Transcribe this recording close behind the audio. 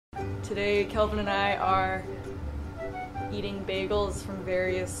Today, Kelvin and I are eating bagels from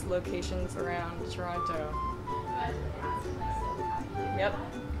various locations around Toronto. Yep.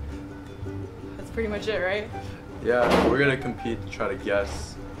 That's pretty much it, right? Yeah, we're gonna compete to try to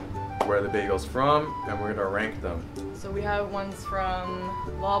guess where the bagel's from, and we're gonna rank them. So we have ones from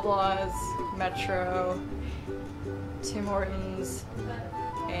Loblaws, Metro, Tim Hortons,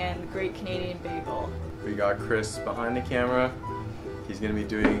 and Great Canadian Bagel. We got Chris behind the camera. He's gonna be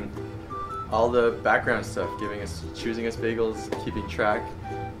doing all the background stuff, choosing us bagels, keeping track.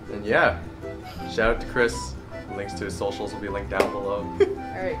 And yeah, shout out to Chris. Links to his socials will be linked down below.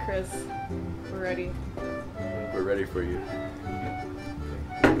 Alright, Chris, we're ready. We're ready for you.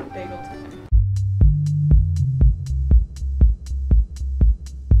 Bagel time.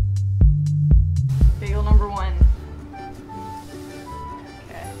 Bagel number one.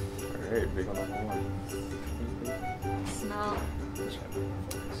 Okay. Alright, bagel number one. Smell. It's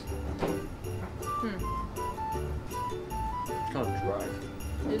kind of dry.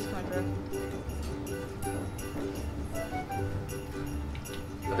 It is kind of dry.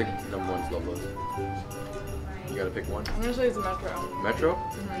 I think number one's Loblaws. You gotta pick one. I'm gonna say it's Metro. Metro?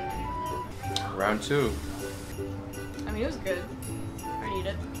 Mm-hmm. Round two. I mean, it was good. I'd eat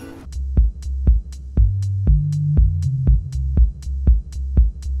it.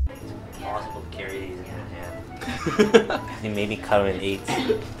 Possible to carry these in your hand. And maybe cut them in eighths.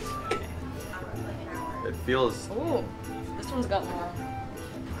 It feels. Ooh, this one's got more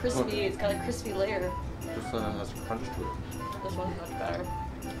crispy. It's got a crispy layer. This one has crunch to it. This one's much better.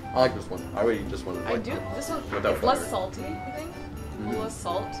 I like this one. I would eat this one. I do. This one without is less flavor. salty, I think. A little less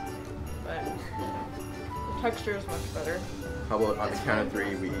salt, but the texture is much better. How about on the count of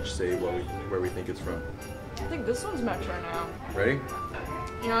three, we each say where we think it's from. I think this one's Metro now. Ready?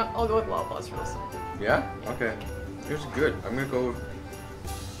 You know what? I'll go with Loblaws for this one. Yeah? Okay. Here's good. I'm gonna go with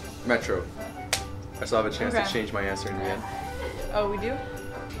Metro. I still have a chance to change my answer in the end. Oh, we do?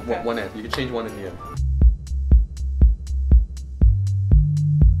 Okay. One end. You can change one in the end.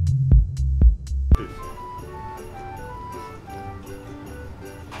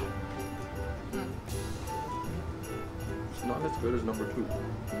 It's not as good as number two.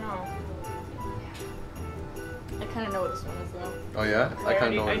 No. I kind of know what this one is though. Oh yeah? I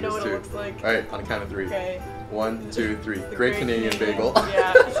kind of know what it is what too. it looks like. Alright, on the count of three. Okay. 1, 2, 3. The Great Canadian Bagel.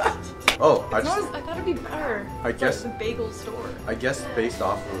 Yeah. Oh, I thought it'd be better. I guess like the bagel store. I guess based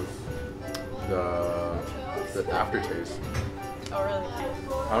off of the aftertaste. Oh really?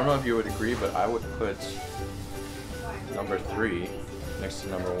 I don't know if you would agree, but I would put number 3 next to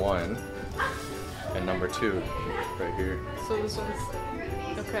number 1 and number 2 right here. So this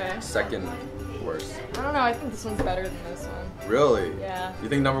one's okay. Second worst. I don't know. I think this one's better than this one. Really? Yeah. You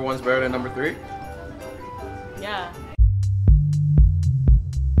think number 1's better than number 3? Yeah.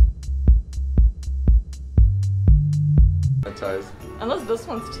 Unless this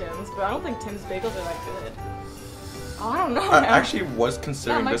one's Tim's, but I don't think Tim's bagels are that good. Oh, I don't know. I actually was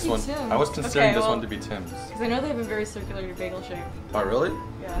considering might this be one. Tim's. I was considering Okay, this well, one to be Tim's. Because I know they have a very circular bagel shape. Oh really?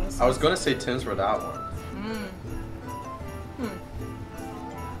 Yeah. And this I was one's- gonna say Tim's for that one.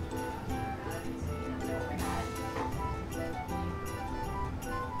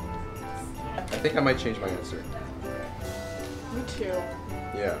 I think I might change my answer. Me too.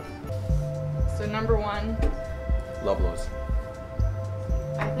 Yeah. So number 1, Loblaws.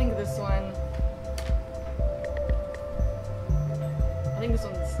 I think this one. I think this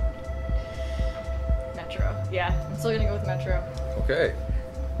one's Metro. Yeah, I'm still gonna go with Metro. Okay.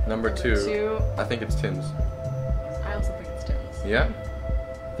 Number Number 2. 2. I think it's Tim's. I also think it's Tim's. Yeah?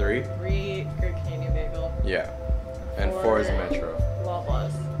 3? 3, Great Canadian Bagel. Yeah. And 4 is Metro.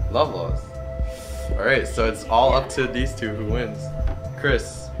 Loblaws. Loblaws. Alright, so it's all up to these two who wins.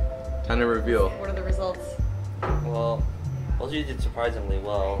 Chris, time to reveal. What are the results? Well, both of you did surprisingly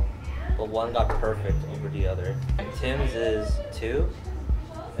well, but one got perfect over the other. Tim's is 2,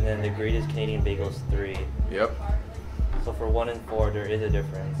 and then the greatest Canadian Bagel is 3. Yep. So for 1 and 4, there is a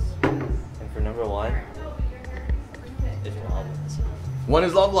difference. And for number 1, it's Loblaws. 1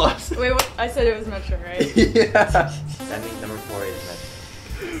 is Loblaws. Wait, what? I said it was Metro, right? Yeah. That means number 4 is Metro.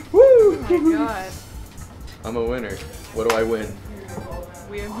 Woo! Oh my god. I'm a winner. What do I win?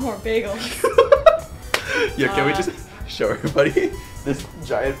 We have more bagels. Yeah, can we just show everybody this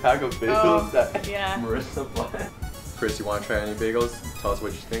giant pack of bagels that yeah. Marissa bought? Chris, you want to try any bagels? Tell us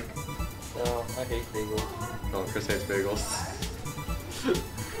what you think. No, I hate bagels. No, Chris hates bagels.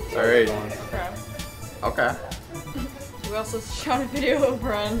 Alright. Okay. We also shot a video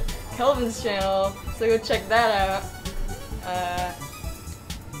over on Kelvin's channel, so go check that out.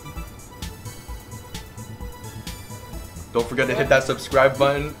 Don't forget to hit that subscribe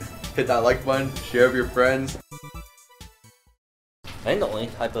button hit that like button, share with your friends. I think the only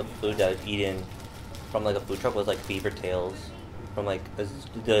type of food that I've eaten from like a food truck was like beaver tails from like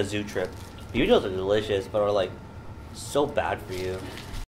the zoo trip. Beaver tails are delicious, but are like so bad for you.